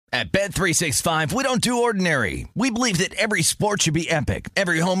At Bet365, we don't do ordinary. We believe that every sport should be epic.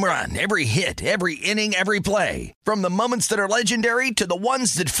 Every home run, every hit, every inning, every play. From the moments that are legendary to the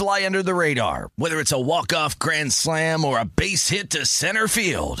ones that fly under the radar. Whether it's a walk-off grand slam or a base hit to center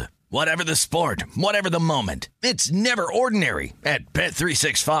field. Whatever the sport, whatever the moment. It's never ordinary at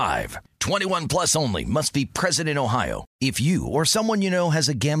Bet365. 21 plus only. Must be present in Ohio. If you or someone you know has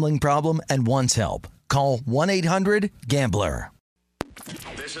a gambling problem and wants help, call 1-800-GAMBLER.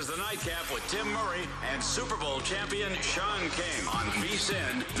 This is the Nightcap with Tim Murray and Super Bowl champion Sean King on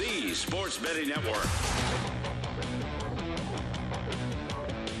VSiN, the Sports Betting Network.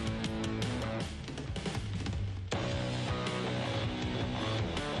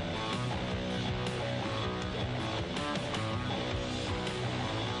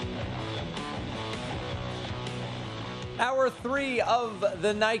 Hour 3 of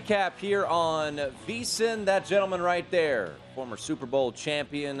the Nightcap here on VSiN. That gentleman right there, former Super Bowl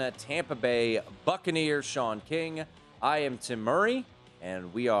champion, Tampa Bay Buccaneer, Sean King. I am Tim Murray,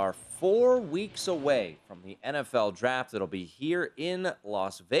 and we are 4 weeks away from the NFL Draft. It'll be here in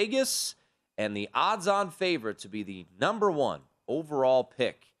Las Vegas, and the odds-on favorite to be the number 1 overall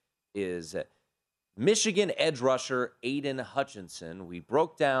pick is Michigan edge rusher Aiden Hutchinson. We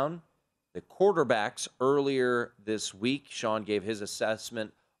broke down the quarterbacks earlier this week. Sean gave his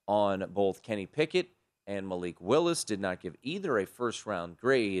assessment on both Kenny Pickett and Malik Willis. Did not give either a first-round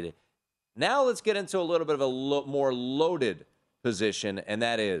grade. Now let's get into a little bit of a more loaded position, and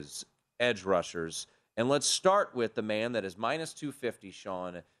that is edge rushers. And let's start with the man that is minus 250,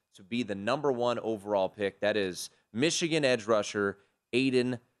 Sean, to be the number 1 overall pick. That is Michigan edge rusher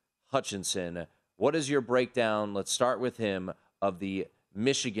Aiden Hutchinson. What is your breakdown? Let's start with him of the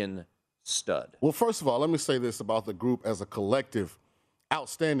Michigan stud. Well, first of all, let me say this about the group as a collective.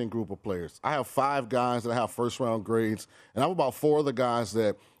 Outstanding group of players. I have 5 guys that have first-round grades, and I have about 4 other guys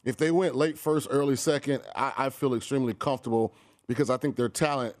that if they went late first, early second, I feel extremely comfortable because I think their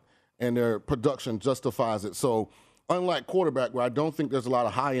talent and their production justifies it. So unlike quarterback, where I don't think there's a lot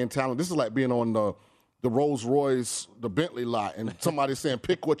of high-end talent, this is like being on the Rolls-Royce, the Bentley lot, and somebody saying,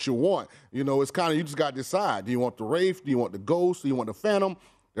 pick what you want. You know, it's kind of, you just got to decide. Do you want the Wraith? Do you want the Ghost? Do you want the Phantom?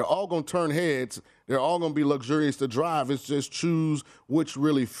 They're all going to turn heads. They're all going to be luxurious to drive. It's just choose which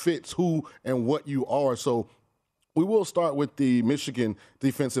really fits who and what you are. So we will start with the Michigan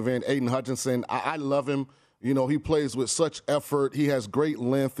defensive end, Aiden Hutchinson. I love him. You know, he plays with such effort. He has great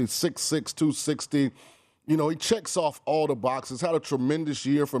length. He's 6'6", 260. You know, he checks off all the boxes. Had a tremendous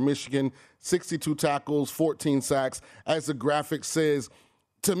year for Michigan, 62 tackles, 14 sacks. As the graphic says,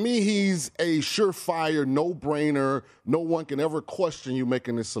 to me, he's a surefire, no-brainer. No one can ever question you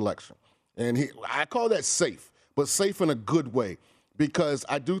making this selection. And I call that safe, but safe in a good way because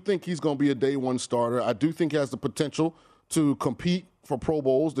I do think he's going to be a day 1 starter. I do think he has the potential to compete for Pro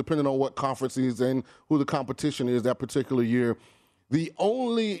Bowls, depending on what conference he's in, who the competition is that particular year. The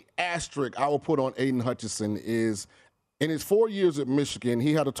only asterisk I will put on Aiden Hutchinson is in his 4 years at Michigan,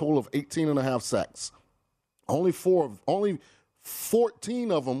 he had a total of 18.5 sacks. Only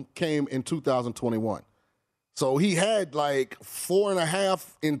 14 of them came in 2021. So he had like 4.5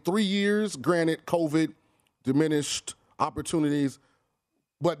 in 3 years. Granted, COVID diminished opportunities.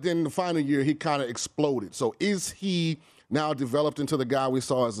 But then the final year, he kind of exploded. So is he now developed into the guy we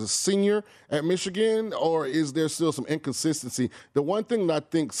saw as a senior at Michigan, or is there still some inconsistency? The one thing that I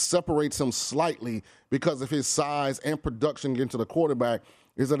think separates him slightly because of his size and production getting to the quarterback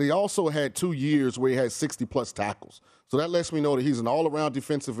is that he also had 2 years where he had 60-plus tackles. So that lets me know that he's an all-around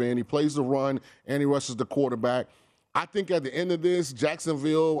defensive end. He plays the run, and he rushes the quarterback. I think at the end of this,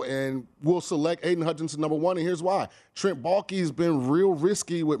 Jacksonville and will select Aiden Hutchinson number 1, and here's why. Trent Baalke's been real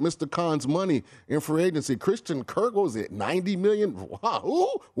risky with Mr. Khan's money in free agency. Christian Kirk, what was it, $90 million? Wow, who?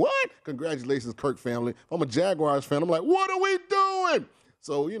 What? Congratulations, Kirk family. If I'm a Jaguars fan, I'm like, what are we doing?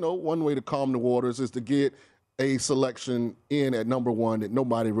 So, you know, one way to calm the waters is to get a selection in at number 1 that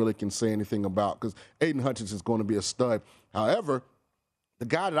nobody really can say anything about because Aiden Hutchinson is going to be a stud. However, the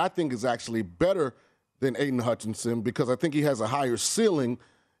guy that I think is actually better than Aiden Hutchinson because I think he has a higher ceiling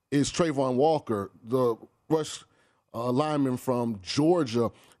is Trayvon Walker, the rush lineman from Georgia.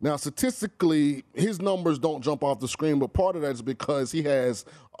 Now, statistically, his numbers don't jump off the screen, but part of that is because he has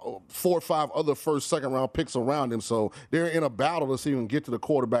 4 or 5 other first, second-round picks around him. So they're in a battle to see who can get to the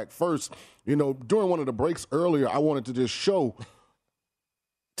quarterback first. You know, during one of the breaks earlier, I wanted to just show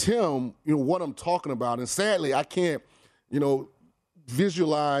Tim, you know, what I'm talking about. And sadly, I can't, you know,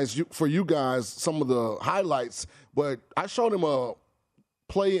 visualize for you guys some of the highlights, but I showed him a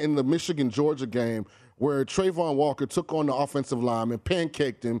play in the Michigan-Georgia game where Trayvon Walker took on the offensive lineman,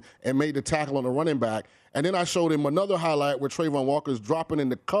 pancaked him, and made the tackle on the running back. And then I showed him another highlight where Trayvon Walker is dropping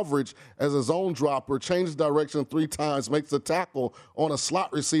into coverage as a zone dropper, changes direction 3 times, makes a tackle on a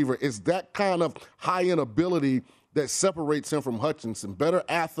slot receiver. It's that kind of high-end ability that separates him from Hutchinson. Better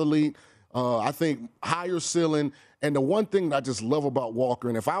athlete, I think higher ceiling. And the one thing that I just love about Walker,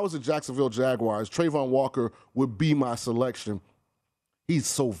 and if I was the Jacksonville Jaguars, Trayvon Walker would be my selection. He's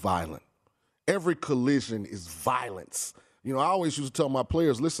so violent. Every collision is violence. You know, I always used to tell my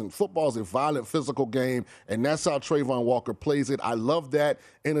players, listen, football is a violent, physical game, and that's how Trayvon Walker plays it. I love that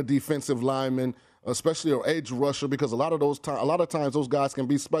in a defensive lineman, especially an edge rusher, because a lot of times those guys can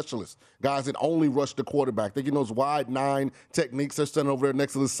be specialists, guys that only rush the quarterback. They get those wide 9 techniques. They're standing over there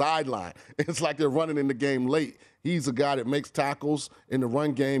next to the sideline. It's like they're running in the game late. He's a guy that makes tackles in the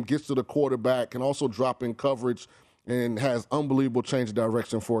run game, gets to the quarterback, can also drop in coverage, and has unbelievable change of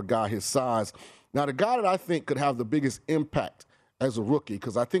direction for a guy his size. Now, the guy that I think could have the biggest impact as a rookie,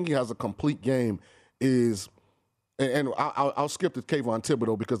 because I think he has a complete game, is – and I'll skip to Kayvon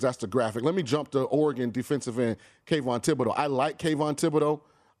Thibodeaux because that's the graphic. Let me jump to Oregon defensive end Kayvon Thibodeaux. I like Kayvon Thibodeaux.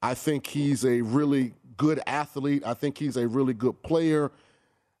 I think he's a really good athlete. I think he's a really good player.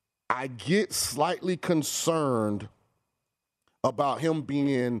 I get slightly concerned about him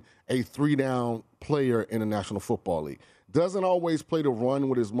being a 3-down player in the National Football League. Doesn't always play the run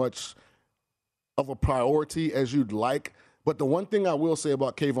with as much of a priority as you'd like. But the one thing I will say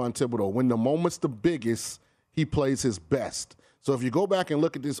about Kayvon Thibodeaux, when the moment's the biggest, he plays his best. So if you go back and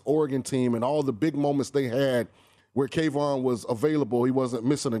look at this Oregon team and all the big moments they had where Kayvon was available, he wasn't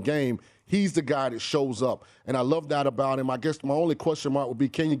missing a game, he's the guy that shows up. And I love that about him. I guess my only question mark would be,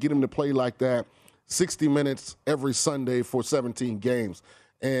 can you get him to play like that 60 minutes every Sunday for 17 games?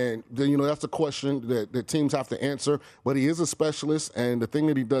 And, you know, that's a question that teams have to answer. But he is a specialist, and the thing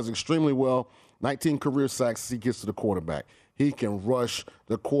that he does extremely well, 19 career sacks, he gets to the quarterback. He can rush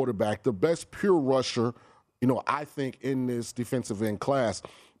the quarterback. The best pure rusher, you know, I think, in this defensive end class.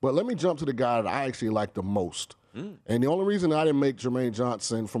 But let me jump to the guy that I actually like the most. And the only reason I didn't make Jermaine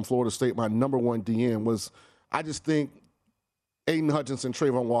Johnson from Florida State my number 1 DN was I just think Aiden Hutchinson,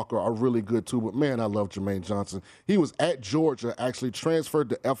 Trayvon Walker are really good too, but man, I love Jermaine Johnson. He was at Georgia, actually transferred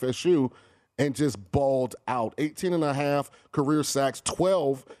to FSU, and just balled out. 18.5 career sacks,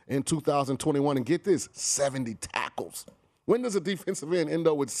 12 in 2021, and get this, 70 tackles. When does a defensive end end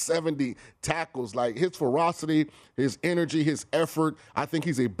up with 70 tackles? Like, his ferocity, his energy, his effort, I think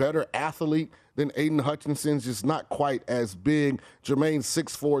he's a better athlete than Aiden Hutchinson's, just not quite as big. Jermaine's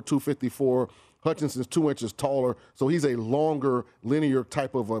 6'4", 254. Hutchinson's 2 inches taller, so he's a longer, linear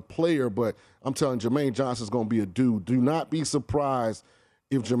type of a player. But I'm telling you, Jermaine Johnson's going to be a dude. Do not be surprised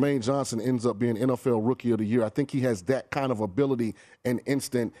if Jermaine Johnson ends up being NFL Rookie of the Year. I think he has that kind of ability and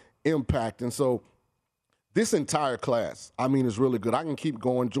instant impact. And so this entire class, I mean, is really good. I can keep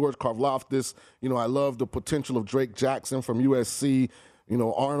going. George Karlaftis, you know, I love the potential of Drake Jackson from USC. You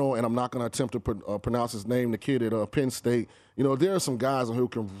know, Arnold, and I'm not going to attempt to pronounce his name, the kid at Penn State. You know, there are some guys who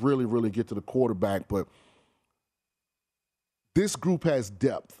can really, really get to the quarterback, but this group has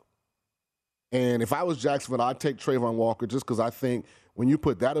depth. And if I was Jacksonville, I'd take Trayvon Walker just because I think when you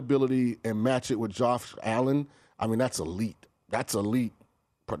put that ability and match it with Josh Allen, I mean, that's elite. That's elite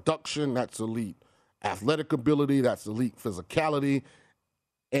production. That's elite athletic ability. That's elite physicality.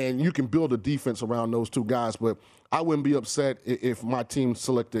 And you can build a defense around those two guys. But I wouldn't be upset if my team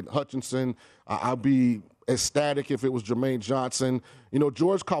selected Hutchinson. I'd be ecstatic if it was Jermaine Johnson. You know,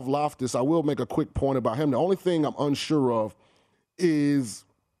 George Karlaftis, I will make a quick point about him. The only thing I'm unsure of is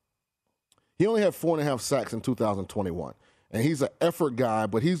he only had 4.5 sacks in 2021. And he's an effort guy,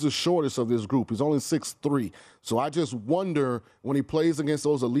 but he's the shortest of this group. He's only 6'3". So I just wonder when he plays against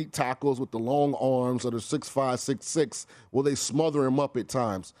those elite tackles with the long arms that are 6'5", 6'6", will they smother him up at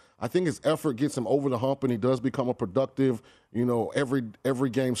times? I think his effort gets him over the hump, and he does become a productive, you know, every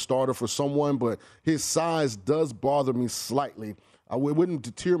game starter for someone. But his size does bother me slightly. It wouldn't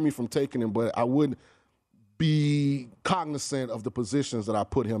deter me from taking him, but I would be cognizant of the positions that I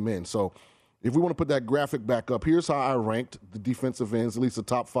put him in. So if we want to put that graphic back up, here's how I ranked the defensive ends, at least the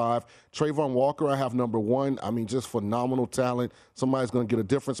top 5. Trayvon Walker, I have number 1. I mean, just phenomenal talent. Somebody's going to get a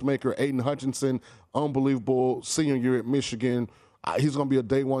difference maker. Aiden Hutchinson, unbelievable senior year at Michigan. He's going to be a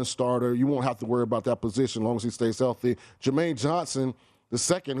day 1 starter. You won't have to worry about that position as long as he stays healthy. Jermaine Johnson, the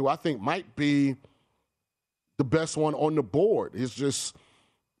second, who I think might be the best one on the board. It's just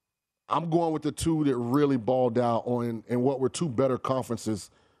I'm going with the two that really balled out in what were 2 better conferences,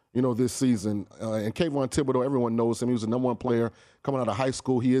 you know, this season. And Kayvon Thibodeaux, everyone knows him. He was the number 1 player coming out of high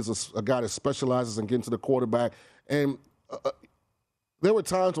school. He is a guy that specializes in getting to the quarterback. And there were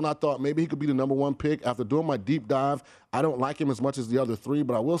times when I thought maybe he could be the number one pick. After doing my deep dive, I don't like him as much as the other three,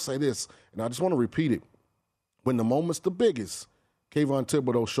 but I will say this, and I just want to repeat it. When the moment's the biggest, Kayvon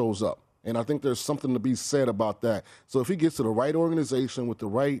Thibodeaux shows up. And I think there's something to be said about that. So if he gets to the right organization with the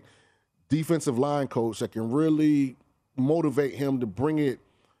right defensive line coach that can really motivate him to bring it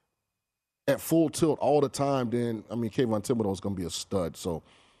at full tilt all the time, then, Kayvon Thibodeaux is going to be a stud. So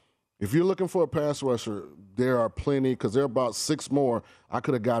if you're looking for a pass rusher, there are plenty, because there are about 6 more I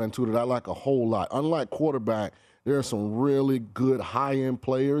could have got into that I like a whole lot. Unlike quarterback, there are some really good high-end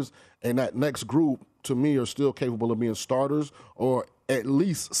players, and that next group, to me, are still capable of being starters or at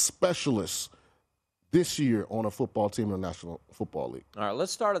least specialists this year on a football team in the National Football League. All right,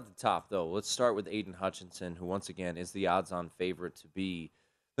 let's start at the top, though. Let's start with Aiden Hutchinson, who, once again, is the odds-on favorite to be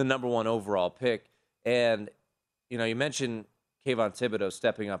the number 1 overall pick. And, you mentioned Kayvon Thibodeaux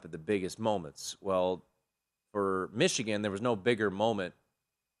stepping up at the biggest moments. Well, for Michigan, there was no bigger moment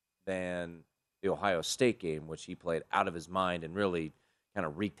than the Ohio State game, which he played out of his mind and really kind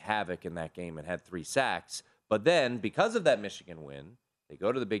of wreaked havoc in that game and had 3 sacks. But then, because of that Michigan win, they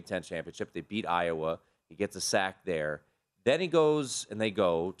go to the Big Ten Championship. They beat Iowa. He gets a sack there. Then he goes and they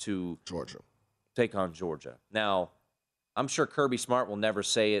go to Georgia, take on Georgia. Now, I'm sure Kirby Smart will never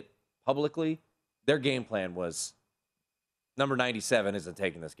say it publicly. Their game plan was number 97 isn't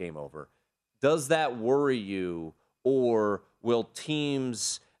taking this game over. Does that worry you, or will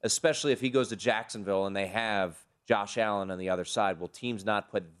teams, especially if he goes to Jacksonville and they have Josh Allen on the other side, will teams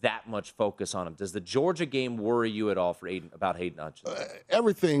not put that much focus on him? Does the Georgia game worry you at all about Hayden Hutchinson?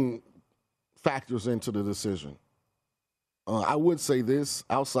 Everything factors into the decision. I would say this,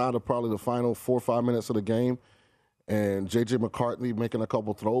 outside of probably the final 4 or 5 minutes of the game and J.J. McCartney making a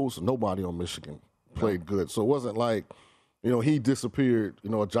couple throws, nobody on Michigan played good. So it wasn't like, he disappeared.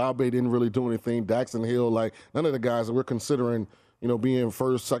 Ajabe didn't really do anything. Daxton Hill, none of the guys that we're considering, being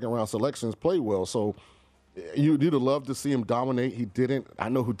first, second-round selections played well. So you'd have loved to see him dominate. He didn't. I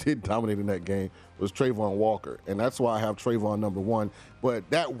know who did dominate in that game was Trayvon Walker, and that's why I have Trayvon number 1. But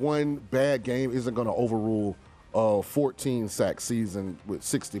that one bad game isn't going to overrule a 14-sack season with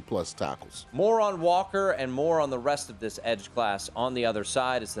 60-plus tackles. More on Walker and more on the rest of this edge class on the other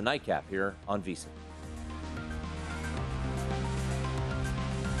side. It's the Nightcap here on VSiN.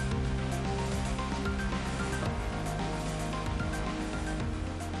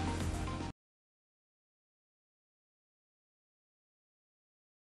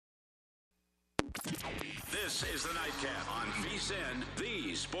 This is the Nightcap on VSiN,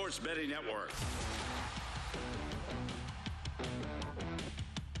 the Sports Betting Network.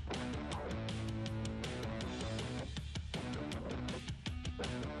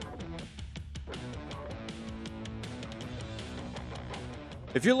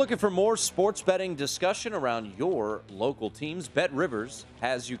 If you're looking for more sports betting discussion around your local teams, BetRivers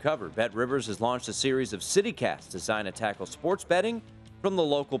has you covered. BetRivers has launched a series of CityCasts designed to tackle sports betting from the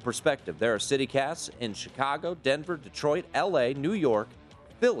local perspective. There are CityCasts in Chicago, Denver, Detroit, LA, New York,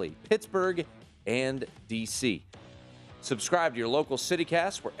 Philly, Pittsburgh, and DC. Subscribe to your local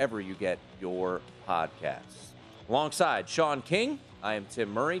CityCast wherever you get your podcasts. Alongside Sean King, I am Tim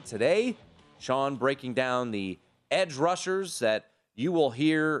Murray. Today, Sean breaking down the edge rushers that you will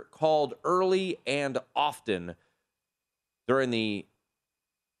hear called early and often during the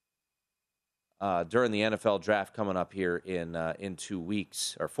NFL draft coming up here in 2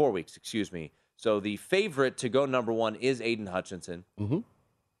 weeks, or 4 weeks, excuse me. So the favorite to go number 1 is Aiden Hutchinson. Mm-hmm.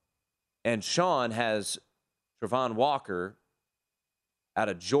 And Sean has Travon Walker out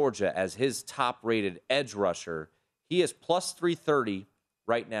of Georgia as his top-rated edge rusher. He is plus 330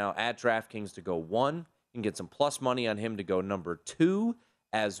 right now at DraftKings to go 1. You can get some plus money on him to go number 2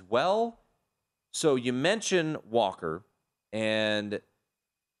 as well. So you mentioned Walker and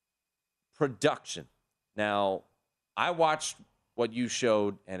production. Now, I watched what you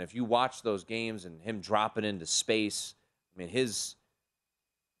showed, and if you watch those games and him dropping into space, his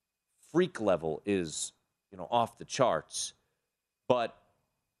freak level is, off the charts. But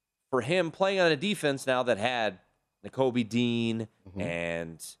for him playing on a defense now that had Nakobe Dean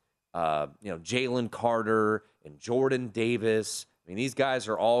and Jalen Carter and Jordan Davis, these guys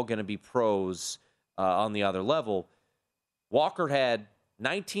are all going to be pros on the other level. Walker had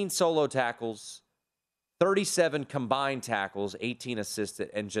 19 solo tackles, 37 combined tackles, 18 assisted,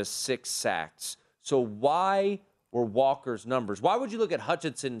 and just 6 sacks. So why were Walker's numbers? Why would you look at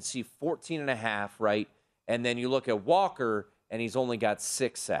Hutchinson and see 14.5, right? And then you look at Walker, and he's only got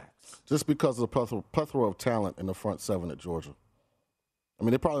 6 sacks? Just because of the plethora of talent in the front 7 at Georgia.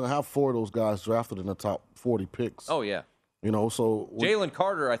 They probably don't have 4 of those guys drafted in the top 40 picks. Oh, yeah. So Jalen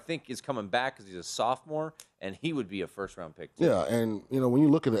Carter, I think, is coming back because he's a sophomore, and he would be a first-round pick, too. Yeah, and, when you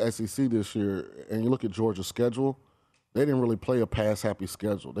look at the SEC this year and you look at Georgia's schedule, they didn't really play a pass-happy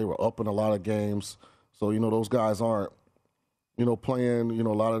schedule. They were up in a lot of games. So, those guys aren't, playing,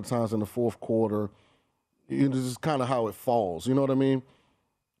 a lot of the times in the fourth quarter. This is kind of how it falls. You know what I mean?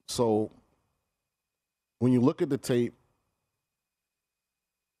 So when you look at the tape,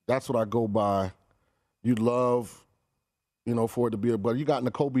 that's what I go by. You'd love, for it to be but you got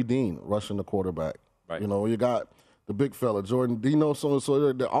Nakobe Dean rushing the quarterback. Right. You got the big fella, Jordan Dino, so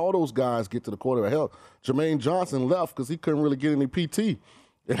all those guys get to the quarterback. Hell, Jermaine Johnson left because he couldn't really get any PT.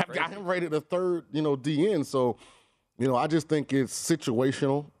 I got him rated a third, DN. So, I just think it's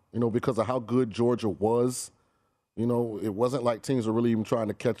situational, because of how good Georgia was. It wasn't like teams were really even trying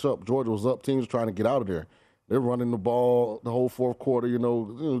to catch up. Georgia was up. Teams were trying to get out of there. They're running the ball the whole fourth quarter.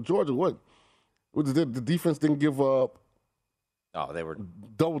 Georgia, the defense didn't give up. Oh, they were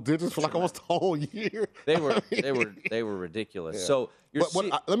double digits for like almost the whole year. They were ridiculous. Yeah. So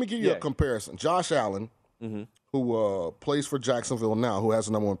let me give you a comparison. Josh Allen, who plays for Jacksonville now, who has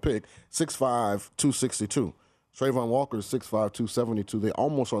the number 1 pick, 6'5", 262. Trayvon Walker is 6'5", 272. They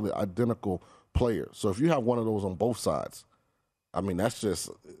almost are the identical players. So if you have one of those on both sides, I mean, it's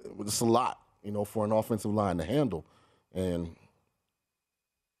a lot, for an offensive line to handle. And,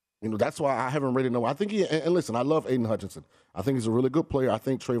 that's why I haven't rated no. I think and listen, I love Aiden Hutchinson. I think he's a really good player. I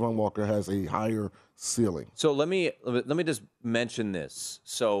think Trayvon Walker has a higher ceiling. So let me just mention this.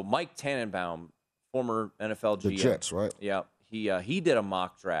 So Mike Tannenbaum, former NFL GM. The Jets, right? Yeah. He did a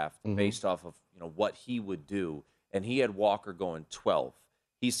mock draft based off of what he would do, and he had Walker going 12.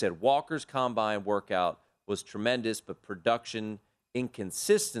 He said Walker's combine workout was tremendous, but production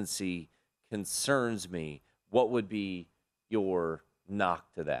inconsistency concerns me. What would be your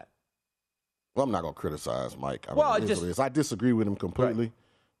knock to that? Well, I'm not going to criticize Mike. I disagree with him completely.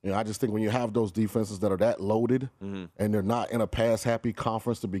 Right. I just think when you have those defenses that are that loaded and they're not in a pass-happy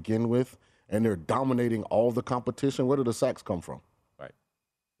conference to begin with, and they're dominating all the competition, where do the sacks come from? Right.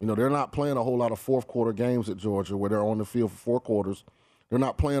 They're not playing a whole lot of fourth-quarter games at Georgia where they're on the field for 4 quarters. They're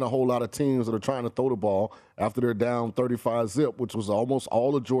not playing a whole lot of teams that are trying to throw the ball after they're down 35-zip, which was almost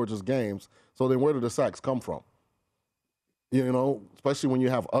all of Georgia's games. So then where do the sacks come from? Especially when you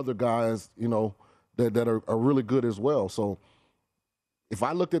have other guys, that are really good as well. So if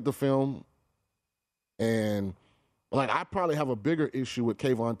I looked at the film and, I probably have a bigger issue with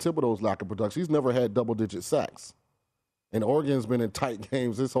Kayvon Thibodeau's lack of production. He's never had double-digit sacks. And Oregon's been in tight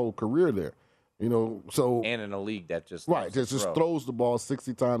games his whole career there. And in a league that just throws the ball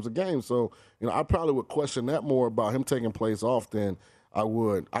 60 times a game. So, I probably would question that more about him taking plays off than I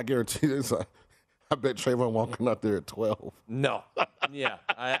would. I guarantee this. I bet Trayvon Walker not there at 12. No. Yeah,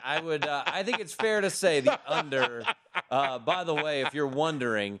 I would. I think it's fair to say the under. By the way, if you're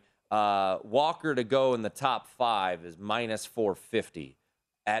wondering, Walker to go in the top 5 is minus 450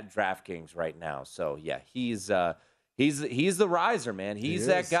 at DraftKings right now. So yeah, he's the riser, man. He's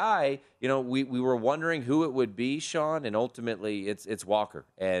that guy. We were wondering who it would be, Sean, and ultimately it's Walker.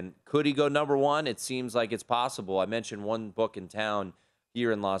 And could he go number 1? It seems like it's possible. I mentioned one book in town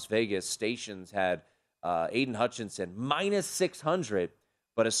here in Las Vegas. Stations had Aiden Hutchinson minus 600,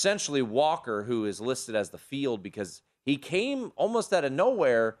 but essentially Walker, who is listed as the field because he came almost out of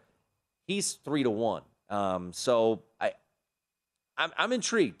nowhere, he's 3-1. So I'm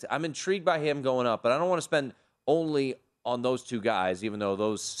intrigued. I'm intrigued by him going up, but I don't want to spend only on those 2 guys, even though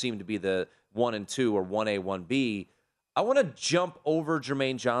those seem to be the 1 and 2 or 1A, 1B. I want to jump over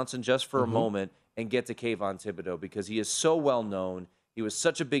Jermaine Johnson just for a moment and get to Kayvon Thibodeaux because he is so well known. He was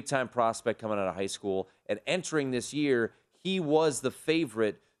such a big-time prospect coming out of high school, and entering this year, he was the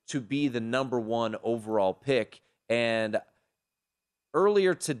favorite to be the number 1 overall pick. And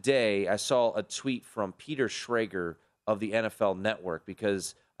earlier today, I saw a tweet from Peter Schrager of the NFL Network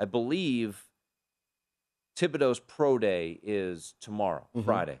because I believe Thibodeau's pro day is tomorrow,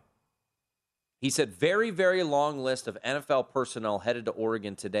 Friday. He said, very, very long list of NFL personnel headed to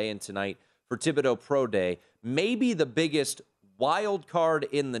Oregon today and tonight for Thibodeau pro day. Maybe the biggest wild card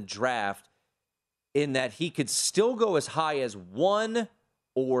in the draft in that he could still go as high as 1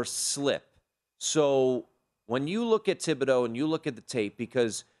 or slip. So when you look at Thibodeau and you look at the tape,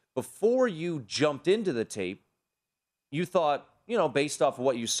 because before you jumped into the tape, you thought, based off of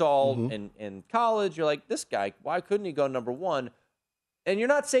what you saw in college, you're like, this guy, why couldn't he go number 1? And you're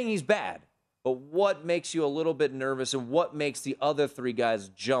not saying he's bad, but what makes you a little bit nervous and what makes the other 3 guys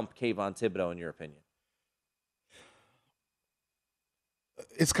jump Kayvon Thibodeau in your opinion?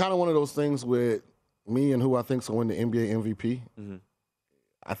 It's kind of one of those things with me and who I think will win the NBA MVP.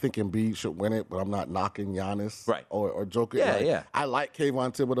 I think Embiid should win it, but I'm not knocking Giannis Right. or Jokic. Yeah, Like, yeah. I like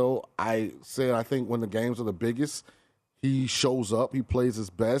Kayvon Thibodeau. I think when the games are the biggest, he shows up. He plays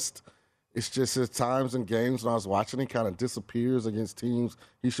his best. It's just his times in games when I was watching, he kind of disappears against teams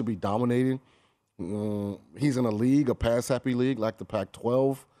he should be dominating. He's in a pass-happy league like the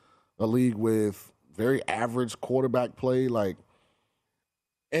Pac-12, a league with very average quarterback play.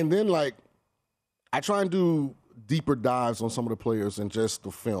 And then I try and do deeper dives on some of the players than just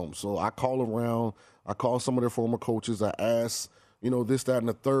the film. So I call around. I call some of their former coaches. I ask, this, that, and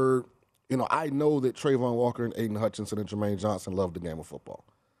the third. I know that Trayvon Walker and Aiden Hutchinson and Jermaine Johnson love the game of football.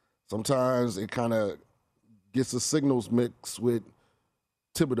 Sometimes it kind of gets the signals mixed with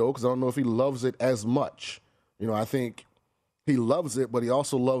Thibodeau because I don't know if he loves it as much. I think he loves it, but he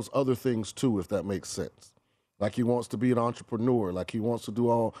also loves other things too, if that makes sense. Like he wants to be an entrepreneur. Like he wants to do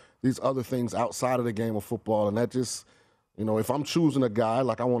all these other things outside of the game of football. And that just, if I'm choosing a guy,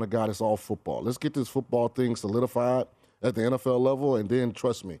 I want a guy that's all football. Let's get this football thing solidified at the NFL level, and then,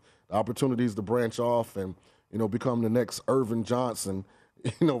 trust me, the opportunities to branch off and, become the next Irvin Johnson,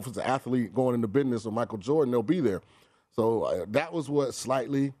 if it's an athlete going into business or Michael Jordan, they'll be there. So that was what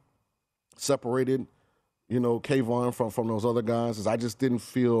slightly separated, Kayvon from those other guys, is I just didn't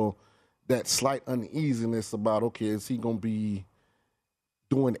feel that slight uneasiness about, okay, is he going to be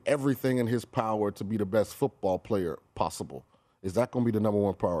doing everything in his power to be the best football player possible? Is that going to be the number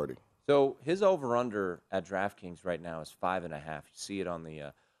one priority? So his over-under at DraftKings right now is 5.5. You see it on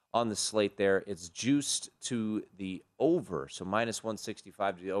the slate there. It's juiced to the over, so minus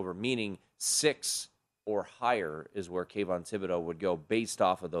 165 to the over, meaning 6 or higher is where Kayvon Thibodeau would go based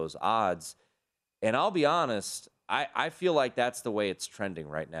off of those odds. And I'll be honest, I feel like that's the way it's trending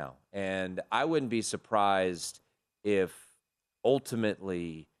right now. And I wouldn't be surprised if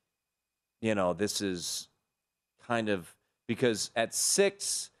ultimately, this is kind of because at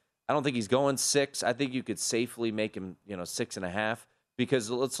 6, I don't think he's going 6. I think you could safely make him, 6.5. Because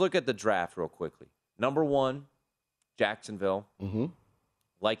let's look at the draft real quickly. Number 1, Jacksonville. Mm-hmm.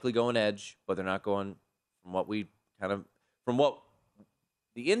 Likely going edge, but they're not going from what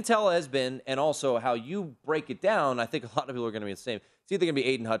the intel has been, and also how you break it down. I think a lot of people are going to be the same. It's either going to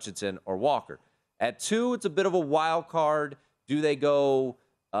be Aiden Hutchinson or Walker. At 2, it's a bit of a wild card. Do they go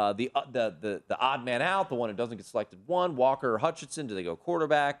the odd man out, the one who doesn't get selected 1, Walker or Hutchinson? Do they go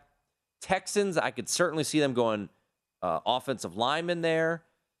quarterback? Texans, I could certainly see them going offensive lineman there.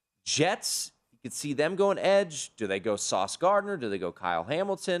 Jets, you could see them going edge. Do they go Sauce Gardner? Do they go Kyle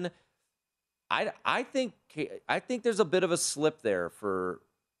Hamilton? I think there's a bit of a slip there for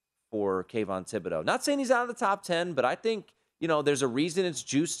Kayvon Thibodeau. Not saying he's out of the top 10, but I think, there's a reason it's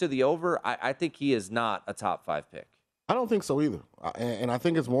juiced to the over. I think he is not a top 5 pick. I don't think so either. And I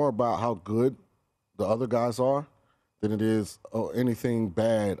think it's more about how good the other guys are than it is anything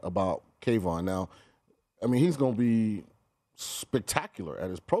bad about Kayvon. Now, he's going to be spectacular at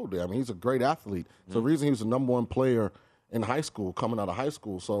his pro day. He's a great athlete. It's the reason he was the number 1 player in high school, coming out of high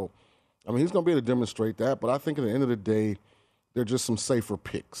school. So, he's going to be able to demonstrate that. But I think at the end of the day, they're just some safer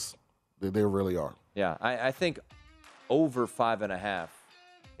picks. They really are. Yeah, I think over 5.5.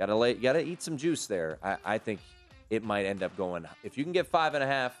 Got to eat some juice there. I think it might end up going. If you can get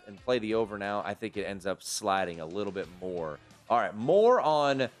 5.5 and play the over now, I think it ends up sliding a little bit more. All right, more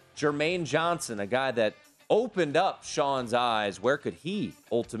on Jermaine Johnson, a guy that opened up Sean's eyes. Where could he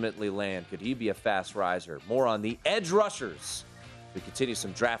ultimately land? Could he be a fast riser? More on the edge rushers. We continue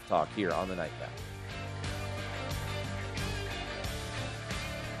some draft talk here on the Nightcap.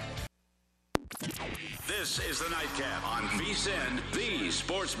 This is the Nightcap on VSiN, the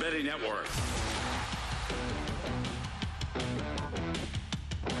Sports Betting Network.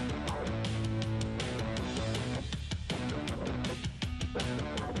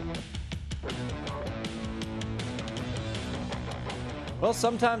 Well,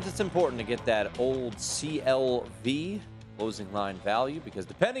 sometimes it's important to get that old CLV, closing line value, because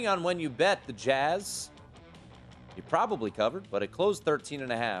depending on when you bet the Jazz, you probably covered, but it closed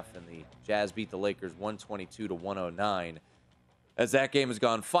 13.5, and the Jazz beat the Lakers 122-109. As that game has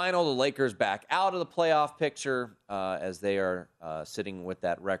gone final, the Lakers back out of the playoff picture as they are sitting with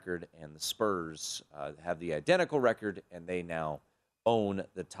that record, and the Spurs have the identical record, and they now own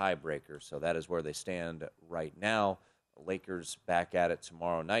the tiebreaker. So that is where they stand right now. The Lakers back at it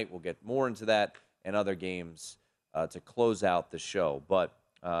tomorrow night. We'll get more into that and other games to close out the show. But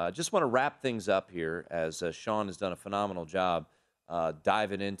just want to wrap things up here as Sean has done a phenomenal job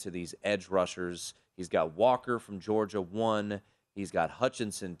diving into these edge rushers. He's got Walker from Georgia, 1. He's got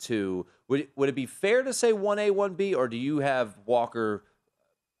Hutchinson, 2. Would it be fair to say 1A, 1B, or do you have Walker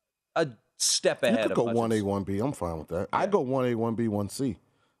a step ahead of Hutchinson? You could go Hutchinson? 1A, 1B. I'm fine with that. Yeah. I go 1A, 1B, 1C.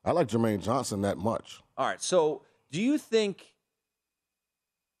 I like Jermaine Johnson that much. All right. So do you think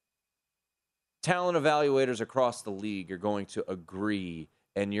talent evaluators across the league are going to agree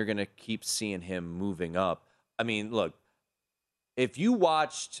and you're going to keep seeing him moving up? I mean, look, if you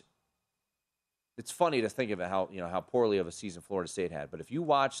watched, it's funny to think of it how poorly of a season Florida State had, but if you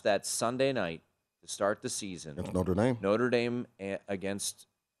watched that Sunday night to start the season, Against Notre Dame against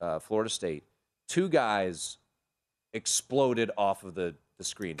Florida State, two guys exploded off of the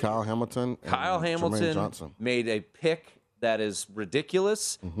screen. Kyle Hamilton Jermaine Johnson made a pick that is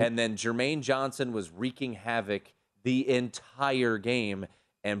ridiculous, and then Jermaine Johnson was wreaking havoc the entire game,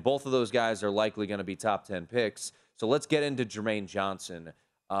 and both of those guys are likely going to be top 10 picks. So let's get into Jermaine Johnson.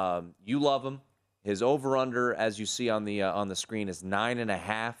 You love him. His over-under, as you see on the screen, is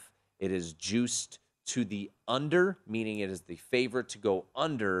 9.5. It is juiced to the under, meaning it is the favorite to go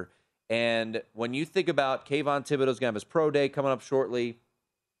under. And when you think about Kayvon Thibodeau's going to have his pro day coming up shortly,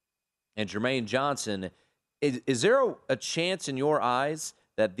 and Jermaine Johnson, is there a chance in your eyes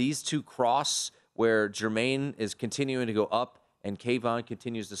that these two cross where Jermaine is continuing to go up and Kayvon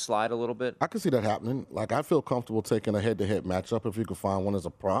continues to slide a little bit? I can see that happening. Like, I feel comfortable taking a head-to-head matchup if you could find one as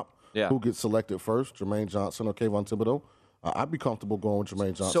a prop. Yeah. Who gets selected first, Jermaine Johnson or Kayvon Thibodeau? I'd be comfortable going with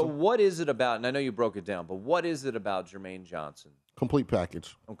Jermaine Johnson. So what is it about, and I know you broke it down, but what is it about Jermaine Johnson? Complete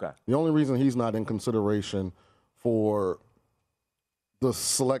package. Okay. The only reason he's not in consideration for the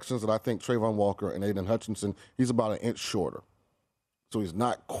selections that I think Trayvon Walker and Aiden Hutchinson, he's about an inch shorter. So he's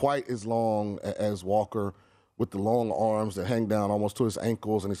not quite as long as Walker with the long arms that hang down almost to his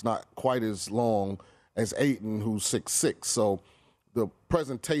ankles, and he's not quite as long as Aiden, who's 6'6". So the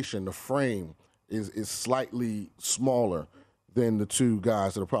presentation, the frame, is slightly smaller than the two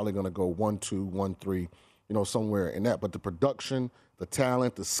guys that are probably going to go 1-2, 1-3, somewhere in that. But the production, the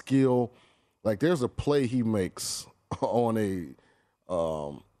talent, the skill, like there's a play he makes on a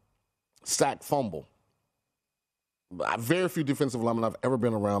sack fumble. Very few defensive linemen I've ever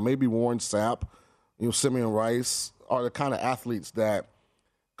been around, maybe Warren Sapp, Simeon Rice, are the kind of athletes that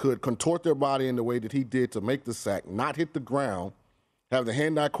could contort their body in the way that he did to make the sack, not hit the ground, have the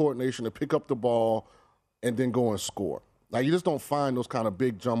hand-eye coordination to pick up the ball, and then go and score. Like, you just don't find those kind of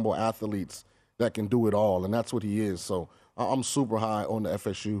big jumbo athletes that can do it all, and that's what he is. So I'm super high on the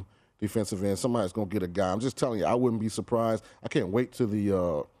FSU defensive end. Somebody's going to get a guy. I'm just telling you, I wouldn't be surprised. I can't wait till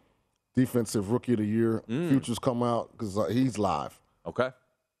the Defensive Rookie of the Year futures come out because he's live. Okay.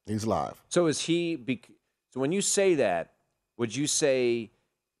 He's live. So is he so when you say that, would you say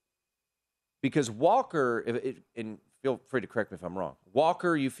because Walker, and feel free to correct me if I'm wrong,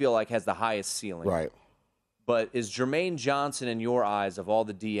 Walker you feel like has the highest ceiling. Right. But is Jermaine Johnson, in your eyes, of all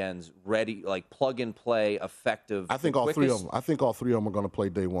the DNs, ready, like plug-and-play, effective? I think all three of them. I think all three of them are going to play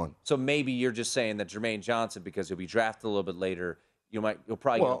day one. So maybe you're just saying that Jermaine Johnson, because he'll be drafted a little bit later, you'll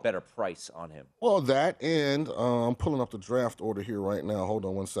probably get a better price on him. Well, that and I'm pulling up the draft order here right now. Hold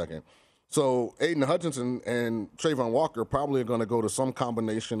on one second. So Aiden Hutchinson and Trayvon Walker probably are going to go to some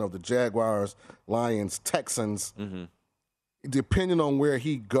combination of the Jaguars, Lions, Texans. Mm-hmm. Depending on where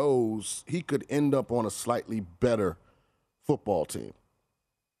he goes, he could end up on a slightly better football team.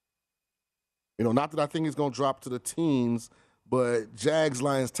 Not that I think he's going to drop to the teens, but Jags,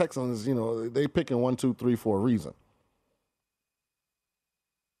 Lions, Texans, they picking 1, 2, 3 for a reason.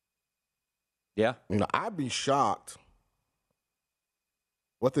 Yeah. I'd be shocked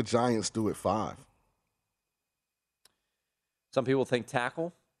what the Giants do at 5. Some people think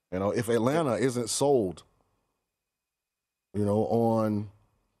tackle. If Atlanta isn't sold, on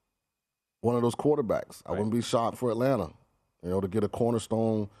one of those quarterbacks. I wouldn't be shocked for Atlanta, to get a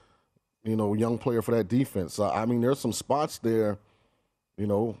cornerstone, young player for that defense. There's some spots there,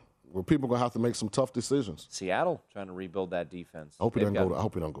 where people are going to have to make some tough decisions. Seattle trying to rebuild that defense. I hope he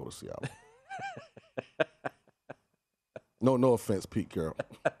don't go to Seattle. No offense, Pete Carroll.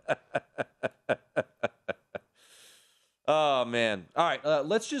 Oh, man. All right,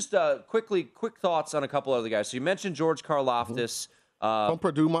 let's just quick thoughts on a couple other guys. So you mentioned George Karlaftis. From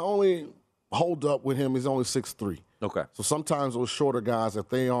Purdue, my only hold up with him is only 6'3". Okay. So sometimes those shorter guys, if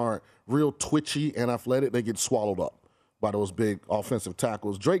they aren't real twitchy and athletic, they get swallowed up by those big offensive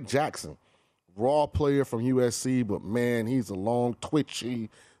tackles. Drake Jackson, raw player from USC, but, man, he's a long, twitchy,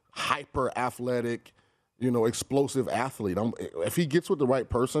 hyper-athletic, explosive athlete. If he gets with the right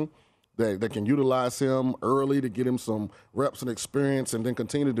person that can utilize him early to get him some reps and experience and then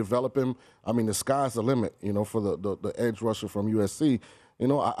continue to develop him, the sky's the limit, for the edge rusher from USC.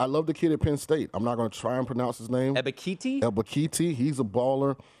 I love the kid at Penn State. I'm not going to try and pronounce his name. Ebiketie. He's a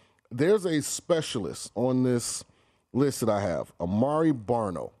baller. There's a specialist on this list that I have, Amari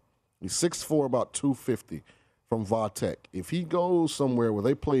Barno. He's 6'4", about 250, from Vautech. If he goes somewhere where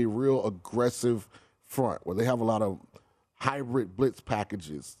they play real aggressive front, where they have a lot of hybrid blitz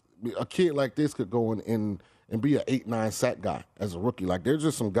packages, a kid like this could go in and be an 8-9 sack guy as a rookie. Like, there's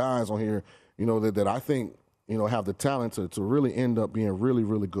just some guys on here, that I think, have the talent to really end up being really,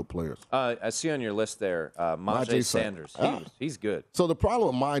 really good players. I see on your list there, Myjai Sanders. He's good. So the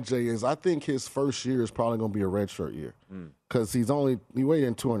problem with Myjai is I think his first year is probably going to be a redshirt year because he weighed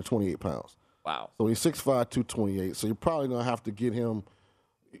in 228 pounds. Wow. So he's 6'5", 228. So you're probably going to have to get him,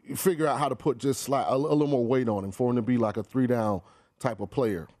 figure out how to put just a little more weight on him for him to be like a 3-down type of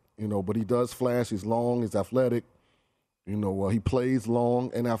player. But he does flash. He's long. He's athletic. He plays long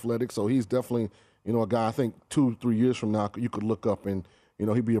and athletic. So he's definitely, a guy I think 2-3 years from now you could look up and,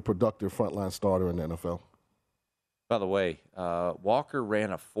 he'd be a productive frontline starter in the NFL. By the way, Walker ran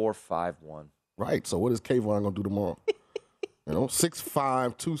a 4.51. Right. So what is Kayvon going to do tomorrow?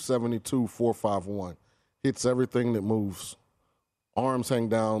 6'5", 272, 4.51. Hits everything that moves. Arms hang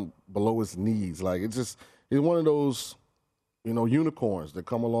down below his knees. Like, he's one of those, unicorns that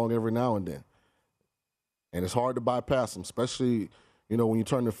come along every now and then. And it's hard to bypass them, especially, when you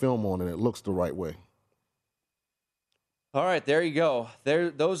turn the film on and it looks the right way. All right, there you go.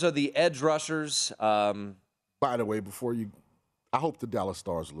 Those are the edge rushers. By the way, I hope the Dallas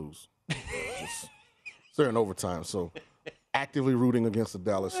Stars lose. They're in overtime, so actively rooting against the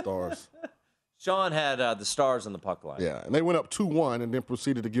Dallas Stars. Sean had the Stars on the puck line. Yeah, and they went up 2-1 and then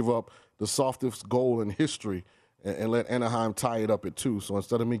proceeded to give up the softest goal in history and let Anaheim tie it up at 2. So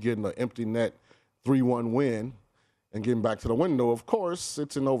instead of me getting an empty net 3-1 win and getting back to the window, of course,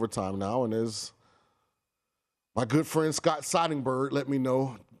 it's in overtime now. And as my good friend Scott Seidenberg let me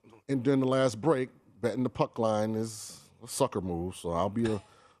know during the last break, betting the puck line is a sucker move. So I'll be a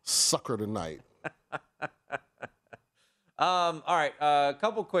sucker tonight. All right, a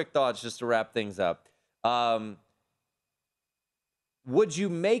couple quick thoughts just to wrap things up. Would you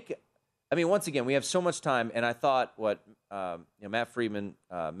make – once again, we have so much time, and I thought what Matt Friedman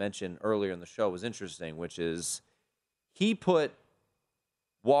mentioned earlier in the show was interesting, which is he put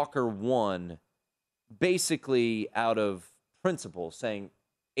Walker 1 basically out of principle, saying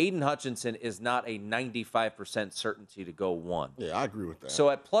Aiden Hutchinson is not a 95% certainty to go 1. Yeah, I agree with that.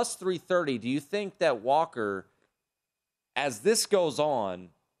 So at plus 330, do you think that Walker – as this goes on,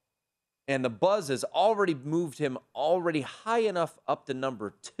 and the buzz has already moved him already high enough up to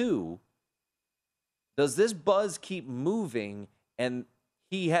number 2, does this buzz keep moving and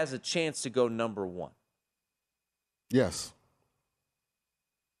he has a chance to go number 1? Yes.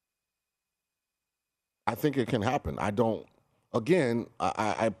 I think it can happen. I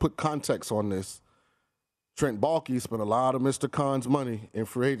put context on this. Trent Baalke spent a lot of Mr. Khan's money in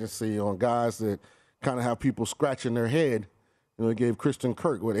free agency on guys that kind of have people scratching their head. He gave Christian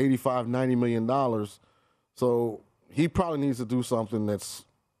Kirk, $85, $90 million. So he probably needs to do something that's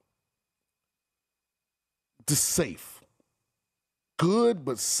just safe. Good,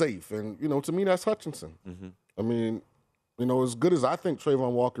 but safe. And, to me, that's Hutchinson. Mm-hmm. As good as I think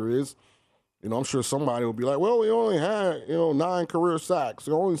Trayvon Walker is, I'm sure somebody will be like, well, we only had, 9 career sacks.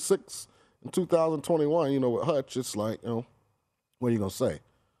 Only 6 in 2021. With Hutch, it's like, what are you going to say?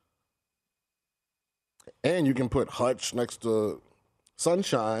 And you can put Hutch next to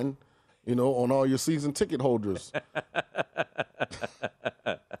Sunshine, on all your season ticket holders.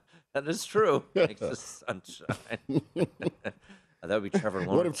 That is true. Next to Sunshine. That would be Trevor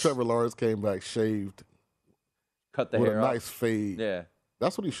Lawrence. What if Trevor Lawrence came back shaved? Cut the with hair a off. nice fade. Yeah.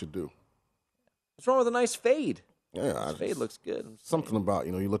 That's what he should do. What's wrong with a nice fade? Yeah. Fade looks good. Something about,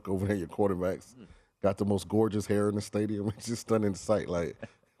 you look over there, your quarterbacks got the most gorgeous hair in the stadium. It's just stunning sight. Like,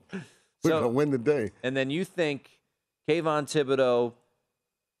 we're going to win the day. And then you think Kayvon Thibodeau,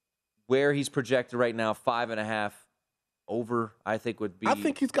 where he's projected right now, 5.5 over, I think would be. I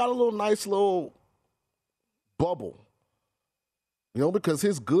think he's got a nice little bubble, because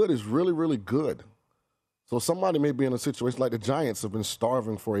his good is really, really good. So somebody may be in a situation like the Giants have been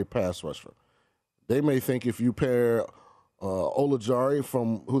starving for a pass rusher. They may think if you pair Olajari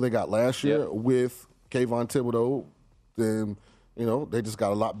from who they got last year with Kayvon Thibodeau, then – they just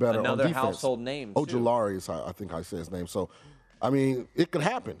got a lot better Another on defense. household name, Ojulari is I think I say his name. So, it could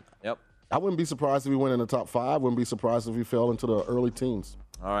happen. Yep. I wouldn't be surprised if he went in the top 5. Wouldn't be surprised if he fell into the early teens.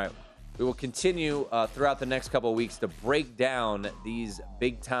 All right. We will continue throughout the next couple of weeks to break down these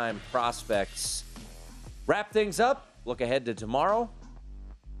big-time prospects. Wrap things up. Look ahead to tomorrow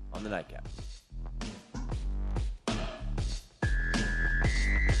on the Nightcap.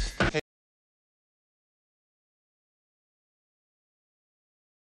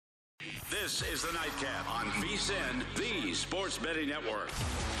 This is the Nightcap on VSiN, the Sports Betting Network.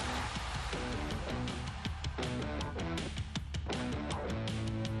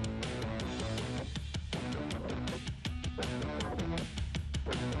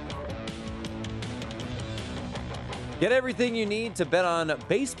 Get everything you need to bet on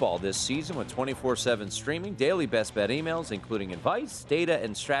baseball this season with 24/7 streaming, daily best bet emails, including advice, data,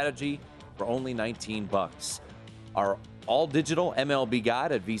 and strategy for only $19. Our all-digital MLB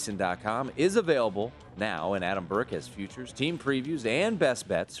guide at VSiN.com is available now, and Adam Burke has futures, team previews, and best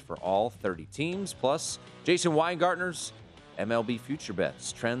bets for all 30 teams, plus Jason Weingartner's MLB future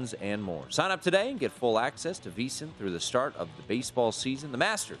bets, trends, and more. Sign up today and get full access to VSiN through the start of the baseball season, the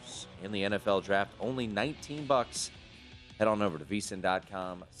Masters, and the NFL Draft. Only $19. Head on over to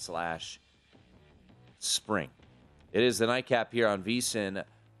VSiN.com/spring. It is the nightcap here on VSiN.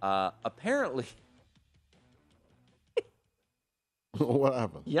 Apparently, What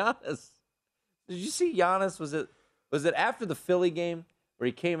happened? Giannis. Did you see Giannis? Was it after the Philly game where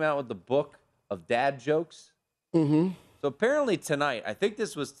he came out with the book of dad jokes? Mm-hmm. So apparently tonight, I think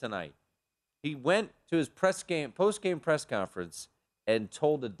this was tonight, he went to his post-game press conference and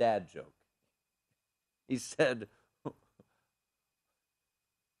told a dad joke. He said,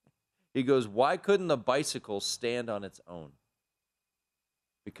 he goes, "Why couldn't the bicycle stand on its own?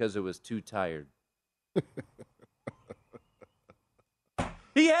 Because it was too tired."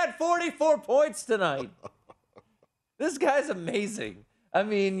 He had 44 points tonight. This guy's amazing. I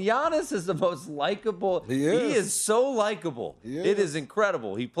mean, Giannis is the most likable. He is. He is so likable. It is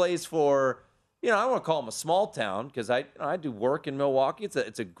incredible. He plays for, I don't want to call him a small town because I do work in Milwaukee.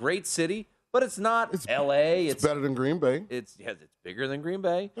 It's a great city, but it's not L.A. It's better than Green Bay. It's bigger than Green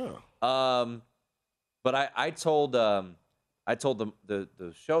Bay. Yeah. But I told the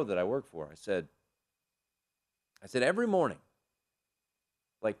show that I work for, I said every morning,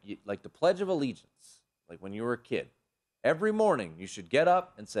 like the Pledge of Allegiance, like when you were a kid, every morning you should get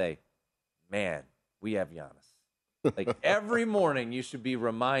up and say, "Man, we have Giannis." Like every morning you should be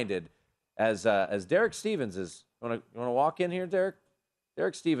reminded, as Derek Stevens is. You want to walk in here, Derek?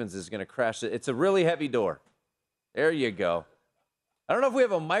 Derek Stevens is going to crash it. It's a really heavy door. There you go. I don't know if we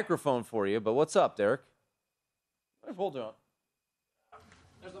have a microphone for you, but what's up, Derek? Hold on.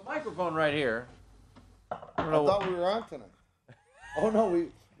 There's a microphone right here. I thought we were on tonight. Oh no, we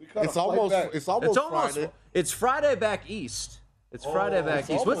cut It's almost Friday. It's Friday back east. It's Friday back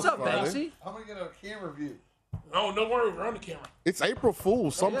east. What's up, Friday. Banksy? I'm gonna get a camera view. No, don't worry, we're on the camera. It's April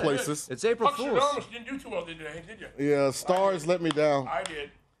Fool's some places. It's April Bucks Fool's. Anonymous didn't do too well today, did you? Yeah, Stars let me down. I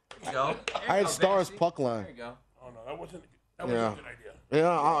did. There you go. I had Stars puck line. There you go. Oh no, that wasn't a good idea.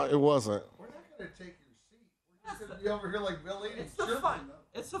 Yeah, it wasn't. We're not gonna take your seat. We're just gonna be over here like Bill Eaton.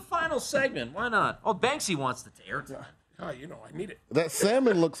 It's the final segment. Why not? Oh, Banksy wants the airtime. Oh, I need it. That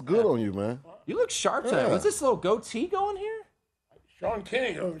salmon looks good on you, man. You look sharp tonight. What's this little goatee going here? Sean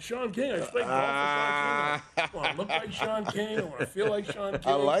King. I played golf with Sean King. I want to look like Sean King. I want to feel like Sean King.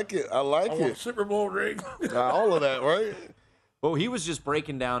 I like it. I want a Super Bowl ring. All of that, right? Well, he was just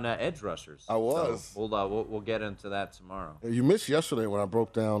breaking down edge rushers. I was. So we'll get into that tomorrow. You missed yesterday when I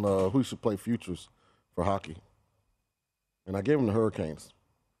broke down who should play futures for hockey. And I gave them the Hurricanes.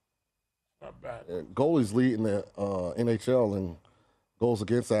 Not bad. Goalies lead in the NHL in goals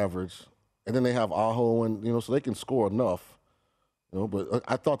against average. And then they have Aho, and so they can score enough. But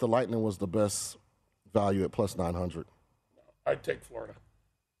I thought the Lightning was the best value at plus 900. I'd take Florida.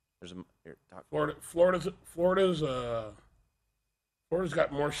 Florida's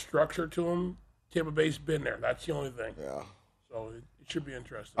got more structure to them. Tampa Bay's been there. That's the only thing. Yeah. So it should be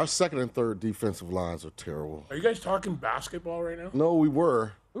interesting. Our second and third defensive lines are terrible. Are you guys talking babasketball right now? No, we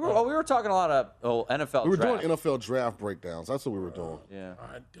were. We were talking a lot of NFL. We were draft. doing NFL draft breakdowns. That's what we were doing. Yeah.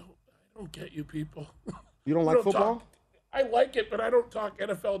 I don't get you people. You don't like football? I like it, but I don't talk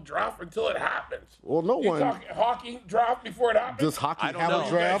NFL draft until it happens. Well, no one. You talk hockey draft before it happens? Does hockey have know. a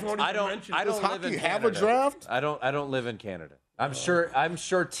draft? Does hockey have a draft? I don't live in Canada. I'm sure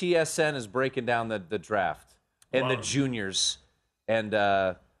TSN is breaking down the draft and the juniors and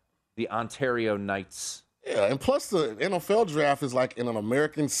the Ontario Knights. Yeah, and plus the NFL draft is like in an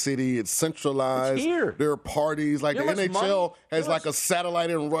American city. It's centralized. It's here. There are parties. Like the NHL has like a satellite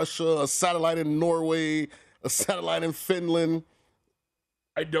in Russia, a satellite in Norway, a satellite in Finland.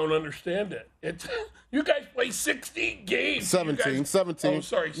 I don't understand it. It's you guys play 16 games. 17. Oh,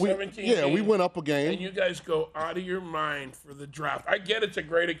 sorry, 17 Yeah, games. we went up a game. And you guys go out of your mind for the draft. I get it's a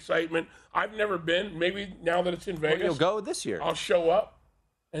great excitement. I've never been. Maybe now that it's in Vegas, You'll go this year. I'll show up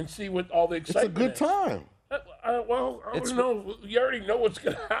and see what all the excitement It's a good time. I don't know. You already know what's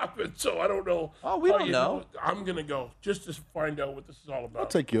going to happen, so I don't know. Oh, we don't know. I'm going to go just to find out what this is all about. I'll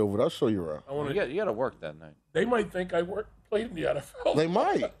take you over. I'll show you around. You got to work that night. They might think I played in the NFL. They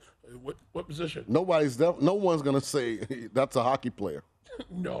might. What position? No one's going to say that's a hockey player.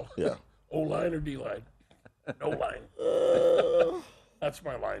 No. Yeah. O-line or D-line? No line. That's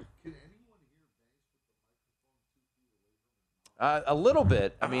my line. A little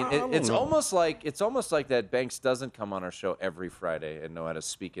bit. I mean, it's know. almost like that Banks doesn't come on our show every Friday and know how to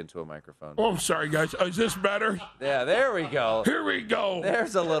speak into a microphone. Oh, I'm sorry, guys. Is this better? Yeah, there we go. Here we go.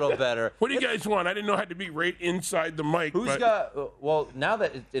 There's a little better. What do you guys want? I didn't know I had to be right inside the mic. Who's got? Well, now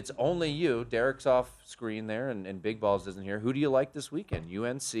that it's only you, Derek's off screen there, and Big Balls isn't here. Who do you like this weekend?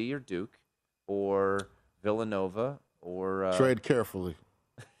 UNC or Duke, or Villanova, or Tread carefully.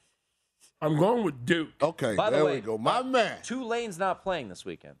 I'm going with Duke. Okay, By the there way, we go. My man. Tulane's not playing this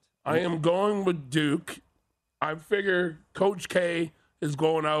weekend. I am going with Duke. I figure Coach K is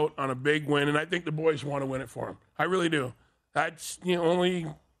going out on a big win, and I think the boys want to win it for him. I really do. That's only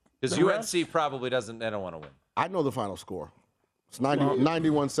Because the UNC rest? probably doesn't. They don't want to win. I know the final score. It's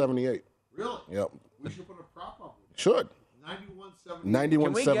 91-78. Really? Yep. We should put a prop up. Should.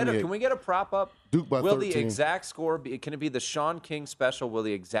 91-78. Can we get a prop up? Duke by Will 13. the exact score be? Can it be the Sean King special? Will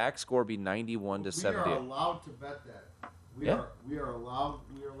the exact score be 91-78? We are allowed to bet that. We are allowed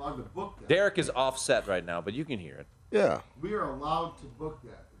to book that. Derek is offset right now, but you can hear it. Yeah. We are allowed to book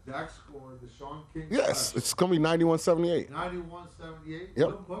that. Exact score, the Sean King. Yes, special, it's going to be 91-78. 91-78. Yep.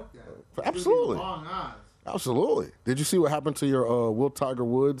 We'll book that. Absolutely. Long odds. Absolutely. Did you see what happened to your Will Tiger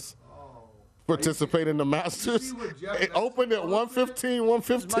Woods participate in the Masters? see what Jeff It Messer opened at 115,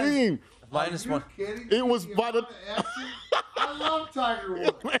 115. Minus Are you one. kidding It was me? by the- I love Tiger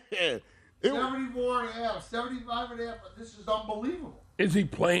Woods. Man, it was, 74 and a half, 75 and a half. This is unbelievable. Is he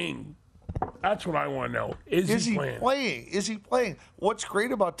playing? That's what I want to know. Is he playing? Is he playing? What's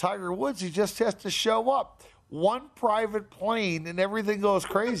great about Tiger Woods, he just has to show up. One private plane and everything goes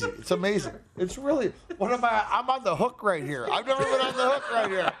crazy. It's amazing. It's really, I'm on the hook right here. I've never been on the hook right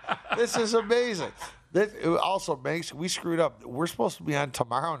here. This is amazing. It also makes, we screwed up. We're supposed to be on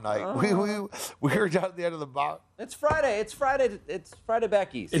tomorrow night. We were down at the end of the box. It's Friday. It's Friday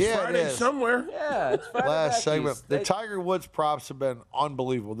back east. It's Yeah, it Friday is. somewhere. Yeah, it's Friday Last back segment. east. The Tiger Woods props have been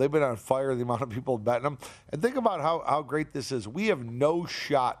unbelievable. They've been on fire, the amount of people betting them. And think about how great this is. We have no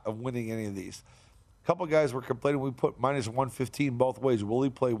shot of winning any of these. A couple guys were complaining we put minus 115 both ways. Will he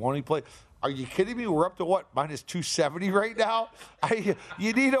play? Won't he play? Are you kidding me? We're up to what? Minus 270 right now?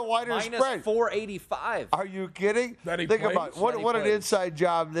 You need a wider Minus spread. 485. Are you kidding? That he Think plays? about That what an plays. inside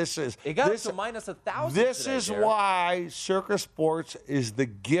job this is. It got This- us to minus 1,000. This today, is Derek. why Circus Sports is the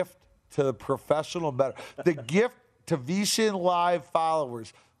gift to the professional bettor, the gift to VSiN Live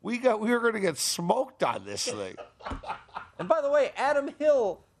followers. We were going to get smoked on this thing. And by the way, Adam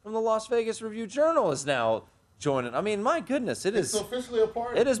Hill from the Las Vegas Review-Journal is now joining. I mean, my goodness, it's officially a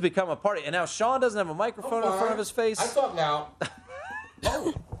party. it has become a party. And now Sean doesn't have a microphone in front of his face. I talk now.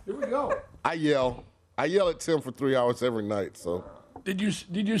 Oh, here we go. I yell at Tim for 3 hours every night. So Did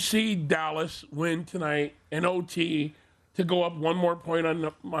you see Dallas win tonight in OT to go up one more point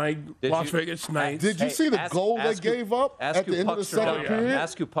on my Las you- Vegas Knights? did you see the ask- goal they ask who- gave up ask at who the end of the second Puckstradamus- period?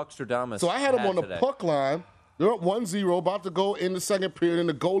 Ask who Puckstradamus So I had them had on the today. puck line. They're up 1-0, about to go in the second period, and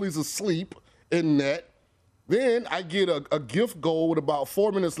the goalie's asleep in net. Then I get a gift goal with about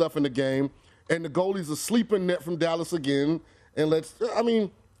 4 minutes left in the game, and the goalie's asleep in net from Dallas again. And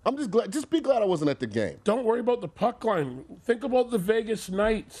I'm just glad. Just be glad I wasn't at the game. Don't worry about the puck line. Think about the Vegas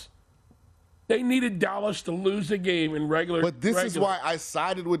Knights. They needed Dallas to lose the game in regular. But this is why I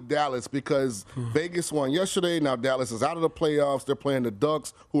sided with Dallas, because Vegas won yesterday. Now Dallas is out of the playoffs. They're playing the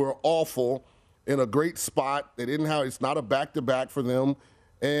Ducks, who are awful, in a great spot. They didn't have. It's not a back-to-back for them,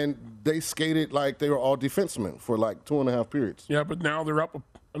 and they skated like they were all defensemen for like 2.5 periods. Yeah, but now they're up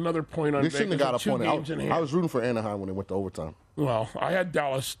another point on They Vegas. shouldn't have got with a 2 point. games in hand. I was rooting for Anaheim when they went to overtime. Well, I had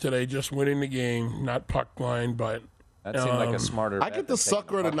Dallas today just winning the game, not puck line, but That seemed like a smarter I bet get than the taking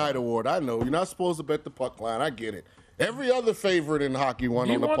sucker of the puck night award. I know you're not supposed to bet the puck line. I get it. Every other favorite in hockey won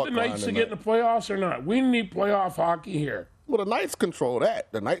do you on the want puck the line. Knights to tonight. get in the playoffs or not? We need playoff hockey here. Well, the Knights control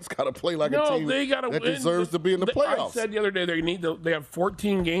that. The Knights got to play like a No, team they got to that win. deserves to be in the playoffs. I said the other day they have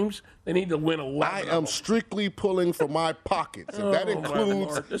 14 games. They need to win 11. I am strictly pulling from my pockets. If that Oh, my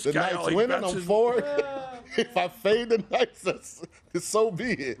includes Lord. This the guy Knights only winning, bets I'm his- for it. If I fade the Knights, so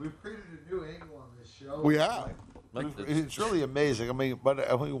be it. We've created a new angle on this show. We have. It's really amazing.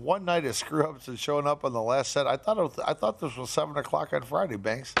 But one night of screw-ups and showing up on the last set. I thought this was 7 o'clock on Friday,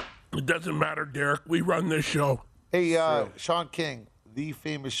 Banks. It doesn't matter, Derek. We run this show. Hey, Sean King, the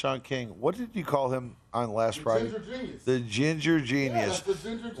famous Sean King. What did you call him on last Friday? Ginger Genius. The Ginger Genius. that's the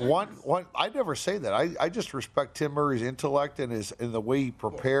Ginger Genius. One. I never say that. I just respect Tim Murray's intellect and the way he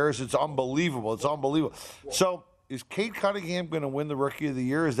prepares. It's unbelievable. It's unbelievable. So, is Cade Cunningham going to win the Rookie of the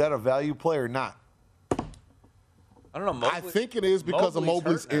Year? Is that a value play or not? I don't know. I think it is because of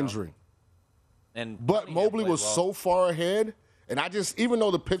Mobley's hurt now. injury. But Cunningham Mobley played was well. so far ahead, and even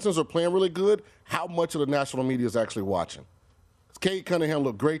though the Pistons are playing really good, how much of the national media is actually watching? Cade Cunningham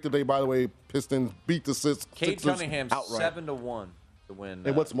looked great today, by the way. Pistons beat the Sixers Cade Cunningham's outright. 7-1 to win.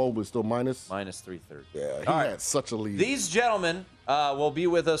 And what's Mobley still minus? Minus 330. Yeah, he All right. had such a lead. These gentlemen will be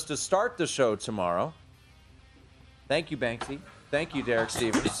with us to start the show tomorrow. Thank you, Banksy. Thank you, Derek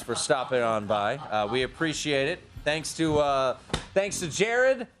Stevens, for stopping on by. We appreciate it. Thanks to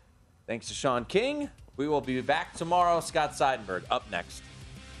Jared. Thanks to Sean King. We will be back tomorrow. Scott Seidenberg up next.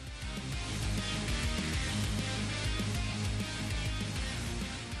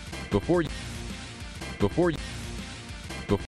 Before you